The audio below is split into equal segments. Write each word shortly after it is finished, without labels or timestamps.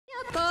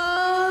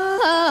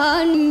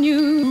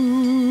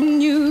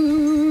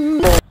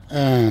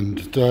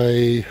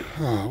day,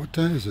 what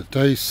day is it?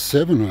 Day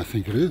 7, I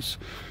think it is.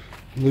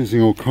 I'm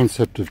losing all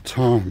concept of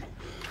time.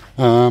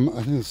 I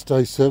think it's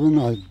day 7.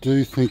 I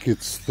do think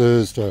it's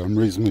Thursday. I'm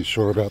reasonably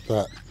sure about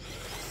that.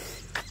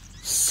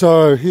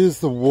 So here's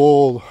the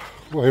wall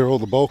where all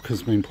the bulk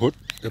has been put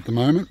at the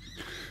moment.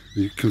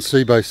 You can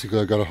see basically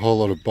I've got a whole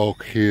lot of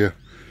bulk here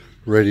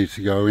ready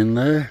to go in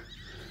there.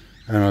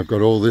 And I've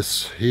got all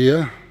this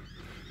here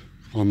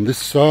on this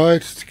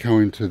side to go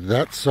into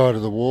that side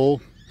of the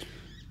wall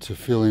to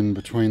fill in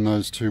between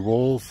those two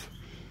walls.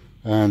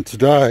 And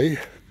today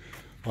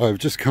I've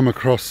just come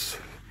across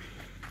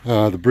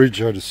the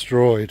bridge I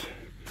destroyed.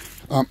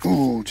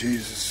 Oh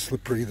Jesus,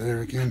 slippery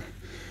there again.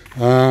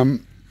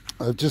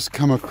 I've just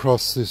come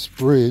across this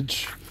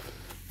bridge,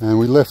 and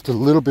we left a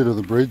little bit of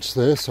the bridge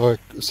there so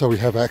we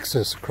have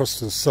access across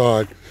to the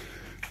side,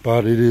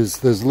 but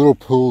there's little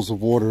pools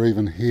of water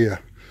even here.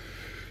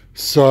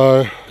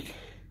 So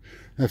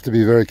I have to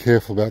be very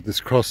careful about this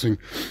crossing.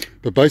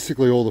 But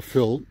basically all the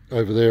fill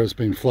over there has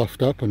been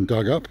fluffed up and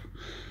dug up,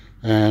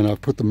 and I've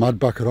put the mud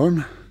bucket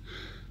on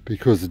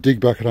because the dig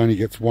bucket only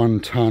gets 1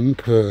 ton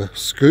per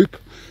scoop.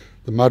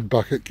 The mud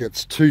bucket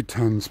gets 2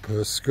 tons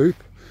per scoop,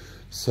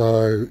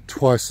 so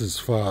twice as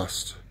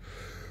fast.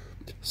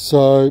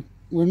 So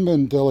when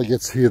Mandela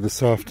gets here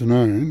this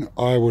afternoon,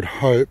 I would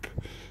hope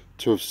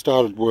to have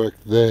started work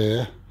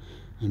there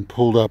and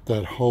pulled up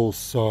that whole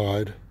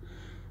side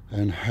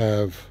and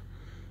have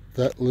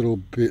that little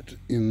bit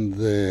in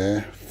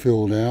there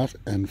filled out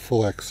and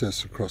full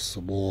access across the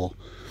wall,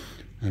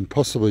 and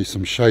possibly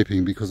some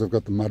shaping. Because I've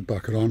got the mud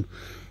bucket on,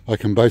 I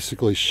can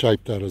basically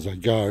shape that as I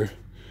go,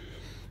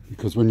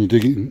 because when you're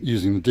digging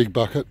using the dig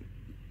bucket,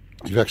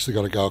 you've actually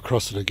got to go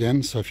across it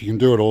again. So if you can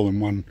do it all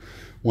in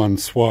one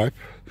swipe,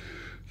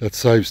 that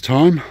saves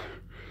time.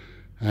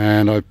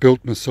 And I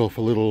built myself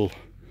a little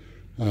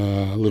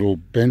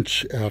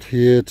bench out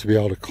here to be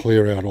able to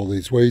clear out all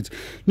these weeds.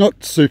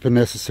 Not super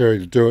necessary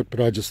to do it, but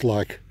I just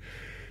like,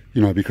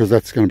 because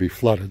that's going to be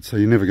flooded, so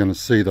you're never going to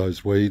see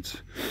those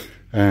weeds,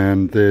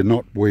 and they're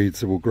not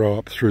weeds that will grow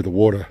up through the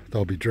water.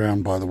 They'll be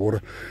drowned by the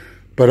water.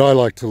 But I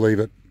like to leave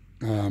it.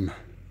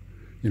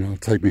 It'll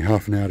take me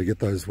half an hour to get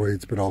those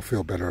weeds, but I'll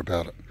feel better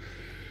about it.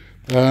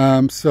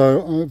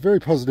 So I'm very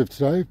positive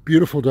today.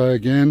 Beautiful day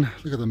again.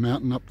 Look at the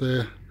mountain up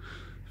there.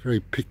 Very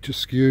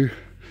picturesque.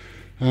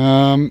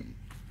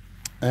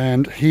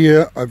 And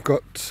here I've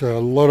got a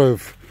lot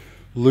of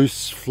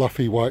loose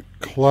fluffy white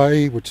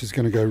clay, which is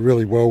going to go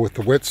really well with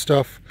the wet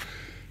stuff.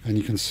 And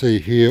you can see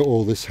here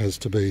all this has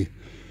to be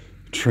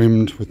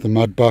trimmed with the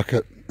mud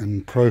bucket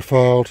and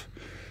profiled.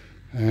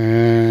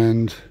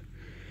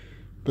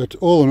 But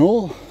all in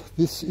all,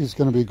 this is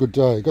going to be a good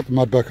day. Got the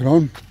mud bucket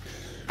on,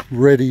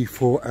 ready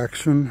for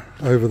action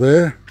over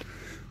there.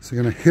 So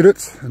we're going to hit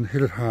it, and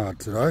hit it hard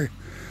today,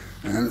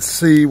 and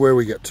see where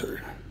we get to.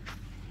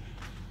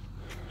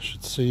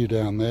 Should see you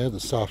down there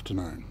this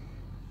afternoon.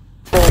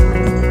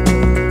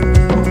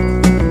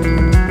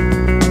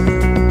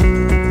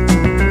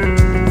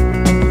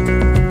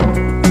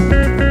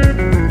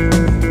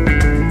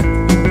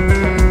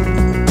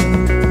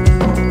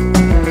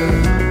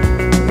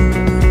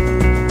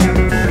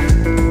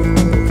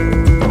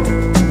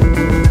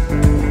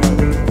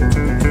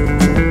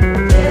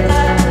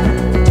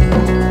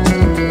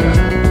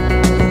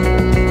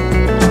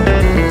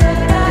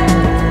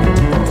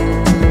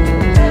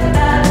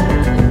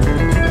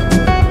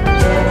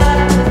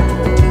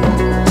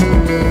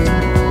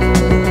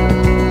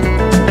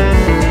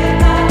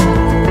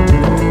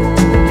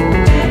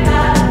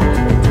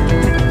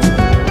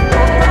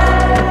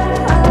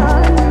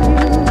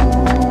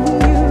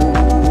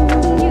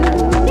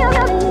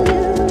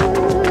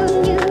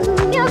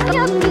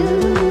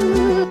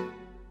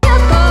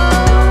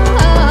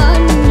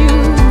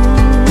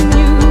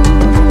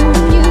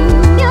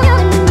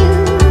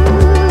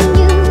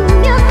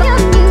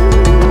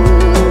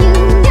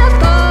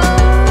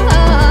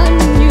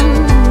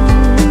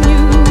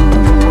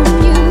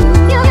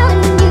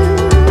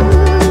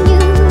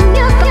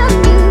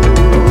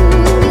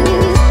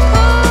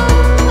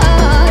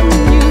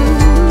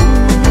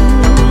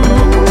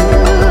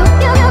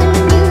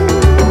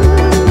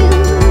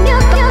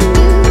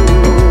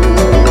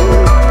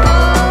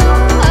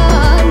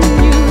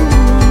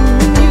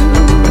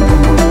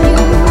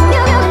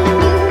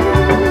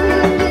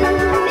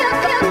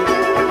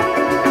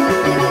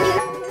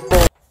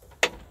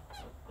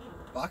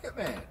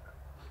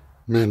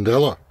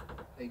 Mandela.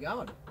 How you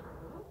going?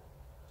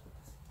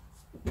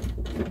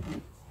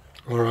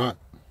 All right.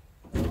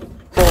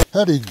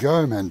 How'd he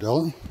go,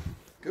 Mandela?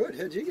 Good.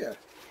 How'd you go?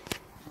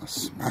 I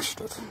smashed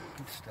it.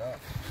 Good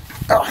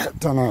stuff. I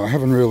don't know. I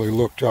haven't really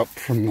looked up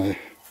from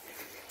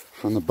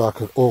the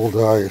bucket all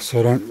day,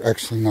 so I don't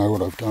actually know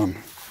what I've done.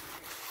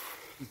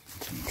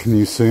 Can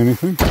you see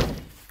anything? I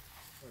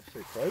see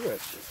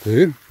progress. Do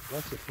you?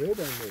 Lots of fill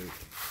being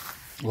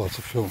moved. Lots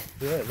of fill.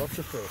 Yeah, lots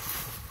of fill.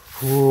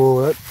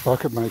 Oh, that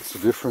bucket makes a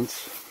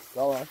difference.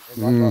 Oh,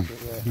 bucket,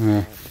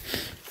 Yeah.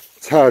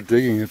 It's hard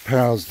digging. It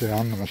powers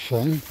down the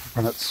machine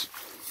when it's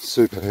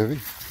super heavy.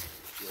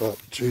 But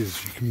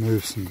geez, you can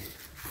move some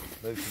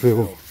fill.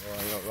 Oh,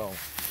 you're not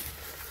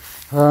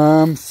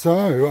wrong.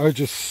 So I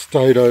just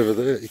stayed over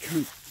there. You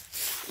can't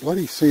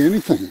bloody see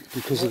anything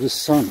because of this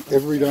sun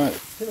every day.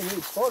 It's in a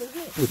weird spot,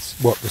 isn't it? It's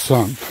what, the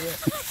sun?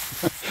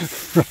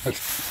 Yeah. Right.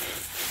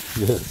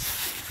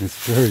 Yes,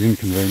 it's very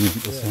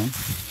inconvenient, the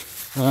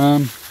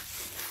sun.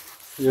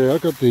 Yeah, I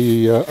got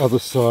the other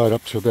side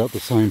up to about the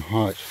same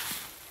height.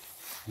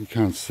 You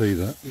can't see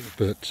that,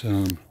 but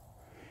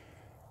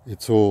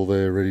it's all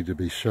there ready to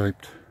be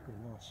shaped.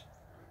 Nice.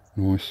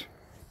 Nice.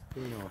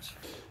 Very nice.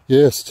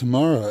 Yes,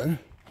 tomorrow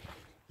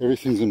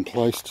everything's in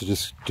place to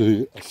just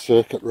do a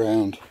circuit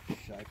round,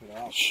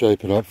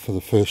 shape it up for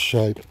the first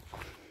shape,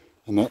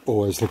 and that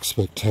always looks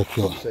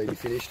spectacular. So you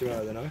finished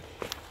tomorrow then, eh?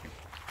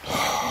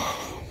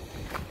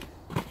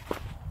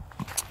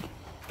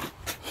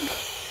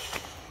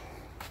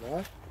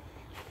 No?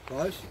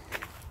 Close?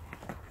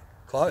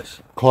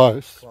 Close?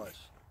 Close. Close.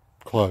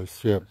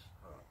 Close, yep.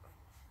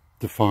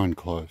 Define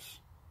close.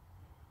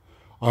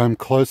 I am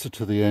closer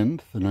to the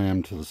end than I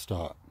am to the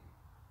start.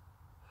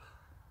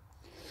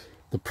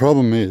 The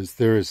problem is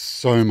there is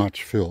so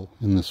much fill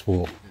in this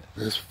wall.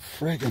 There's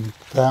friggin'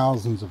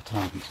 thousands of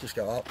tons. Just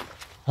go up.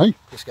 Hey?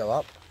 Just go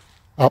up.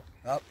 Up.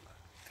 Up.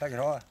 Take it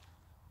higher.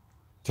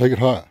 Take it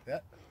higher. Yeah.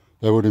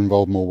 That would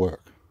involve more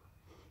work.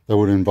 That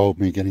would involve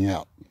me getting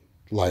out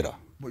later.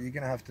 Well, you're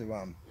going to have to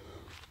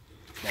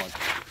like,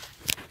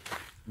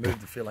 move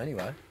the fill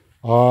anyway.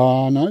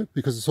 No,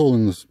 because it's all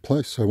in this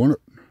place. I want it.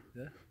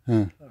 Yeah?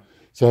 Yeah. Oh.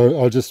 So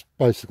I'll just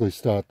basically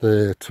start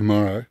there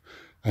tomorrow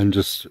and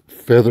just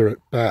feather it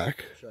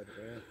back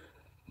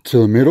to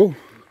the middle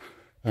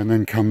and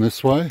then come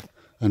this way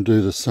and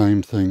do the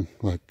same thing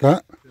like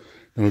that.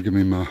 That'll give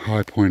me my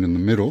high point in the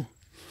middle.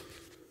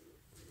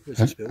 Where's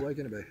the spillway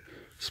going to be?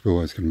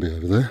 Spillway's going to be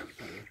over there.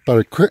 But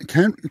it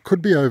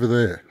could be over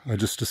there. I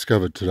just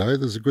discovered today.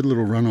 There's a good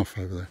little runoff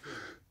over there.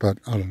 But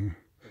I don't know.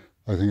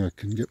 I think I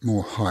can get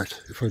more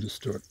height if I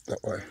just do it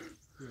that way.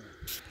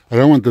 I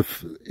don't want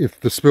if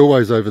the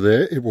spillway's over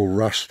there, it will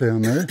rush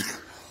down there.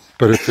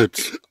 But if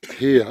it's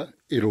here,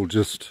 it'll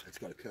just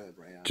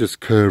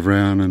curve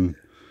round and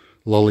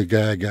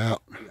lollygag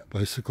out,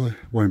 basically.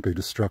 Won't be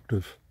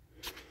destructive.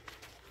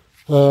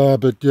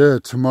 But yeah,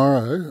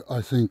 tomorrow,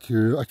 I think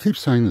I keep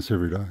saying this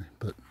every day,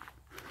 but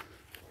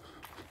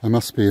I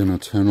must be an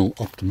eternal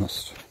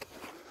optimist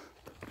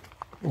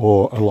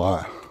or a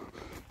liar.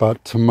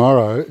 But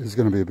tomorrow is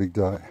going to be a big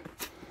day.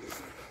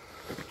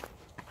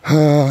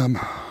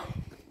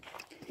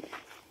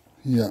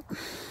 Yeah,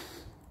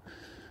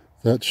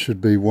 that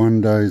should be one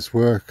day's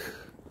work.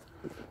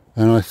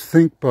 And I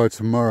think by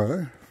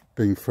tomorrow,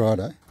 being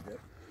Friday,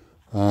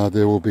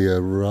 there will be a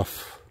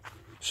rough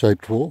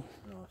shaped wall.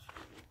 Nice.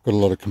 Got a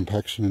lot of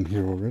compaction in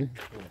here already.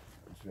 Yeah,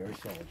 it's very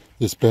solid.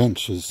 This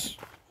bench is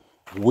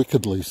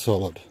wickedly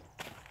solid.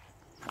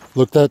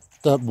 Look, that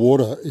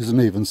water isn't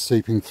even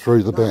seeping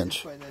through the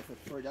bench. It's been there for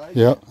 3 days.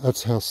 Yeah,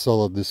 that's how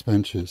solid this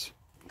bench is.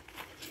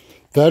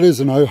 That is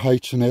an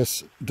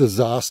OH&S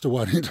disaster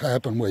waiting to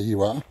happen where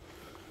you are.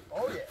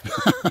 Oh yeah.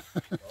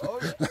 Oh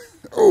yeah.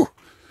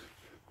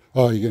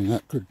 Oh, you're getting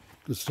that good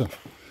stuff.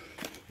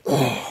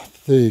 Oh,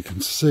 there you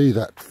can see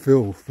that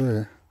fill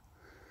there.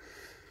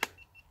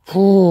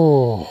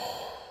 Oh,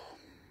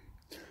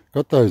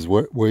 got those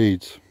wet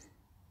weeds.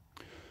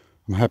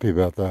 I'm happy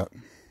about that.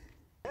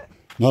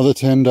 Another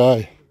 10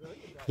 day.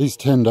 These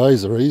 10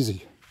 days are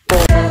easy.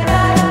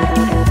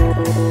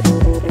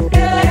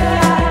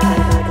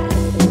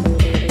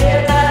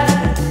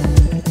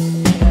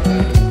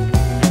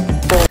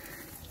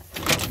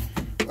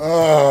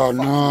 Oh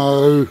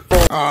no!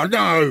 Oh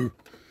no!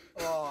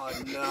 Oh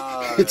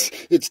no!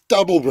 It's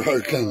double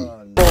broken.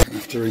 Oh, no. I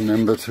have to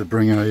remember to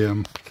bring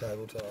a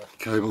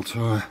Cable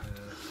tie.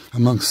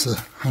 amongst the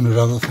 100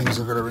 other things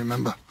I've got to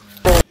remember.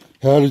 Yeah.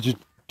 How did you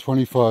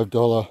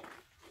 $25?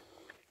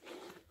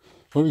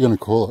 What are we going to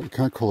call it? We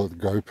can't call it the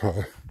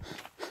GoPro.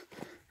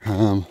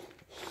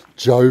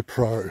 Joe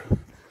Pro.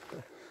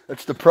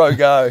 It's the Pro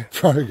Go.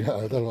 Pro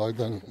Go.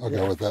 I'll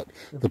go with that.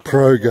 The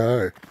Pro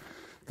Go.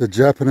 The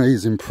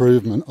Japanese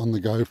improvement on the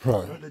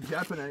GoPro. The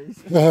Japanese.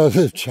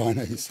 The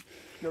Chinese.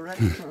 Direct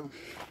from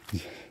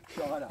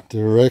China.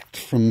 Direct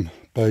from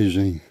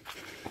Beijing.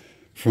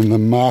 From the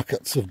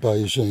markets of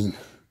Beijing.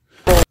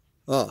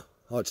 Oh,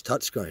 it's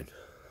touchscreen.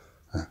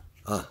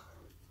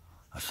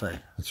 I see.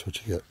 That's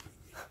what you get.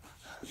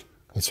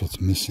 That's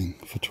what's missing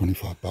for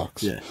 25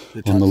 bucks. Yeah.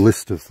 On the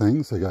list of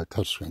things, they go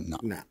touchscreen.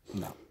 No.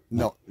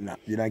 No.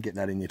 You don't get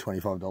that in your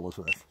 $25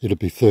 worth. It'd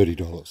be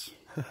 $30.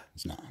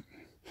 No.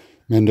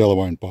 Mandela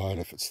won't buy it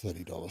if it's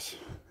 $30.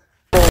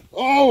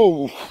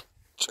 Oh,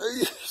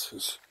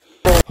 Jesus.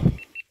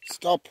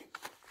 Stop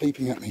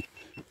beeping at me.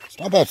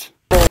 Stop it.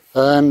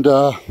 And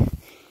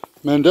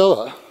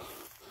Mandela,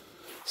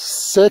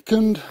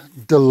 second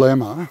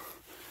dilemma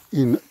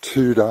in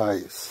 2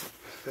 days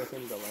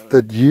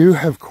that you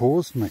have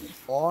caused me.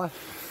 What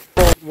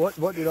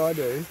did I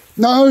do?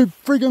 No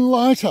friggin'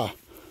 lighter.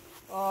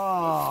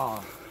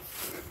 Oh,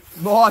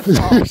 my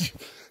fault.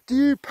 Do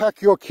you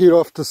pack your kid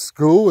off to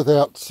school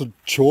without some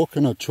chalk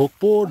and a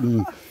chalkboard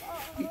and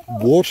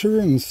water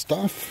and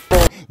stuff?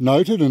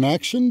 Noted and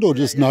actioned, or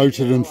just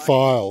noted and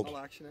filed? I'll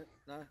action it.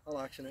 No, I'll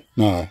action it.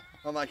 No.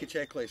 I'll make a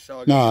checklist.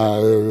 So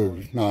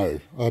No,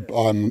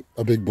 I'm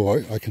a big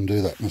boy. I can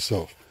do that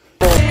myself.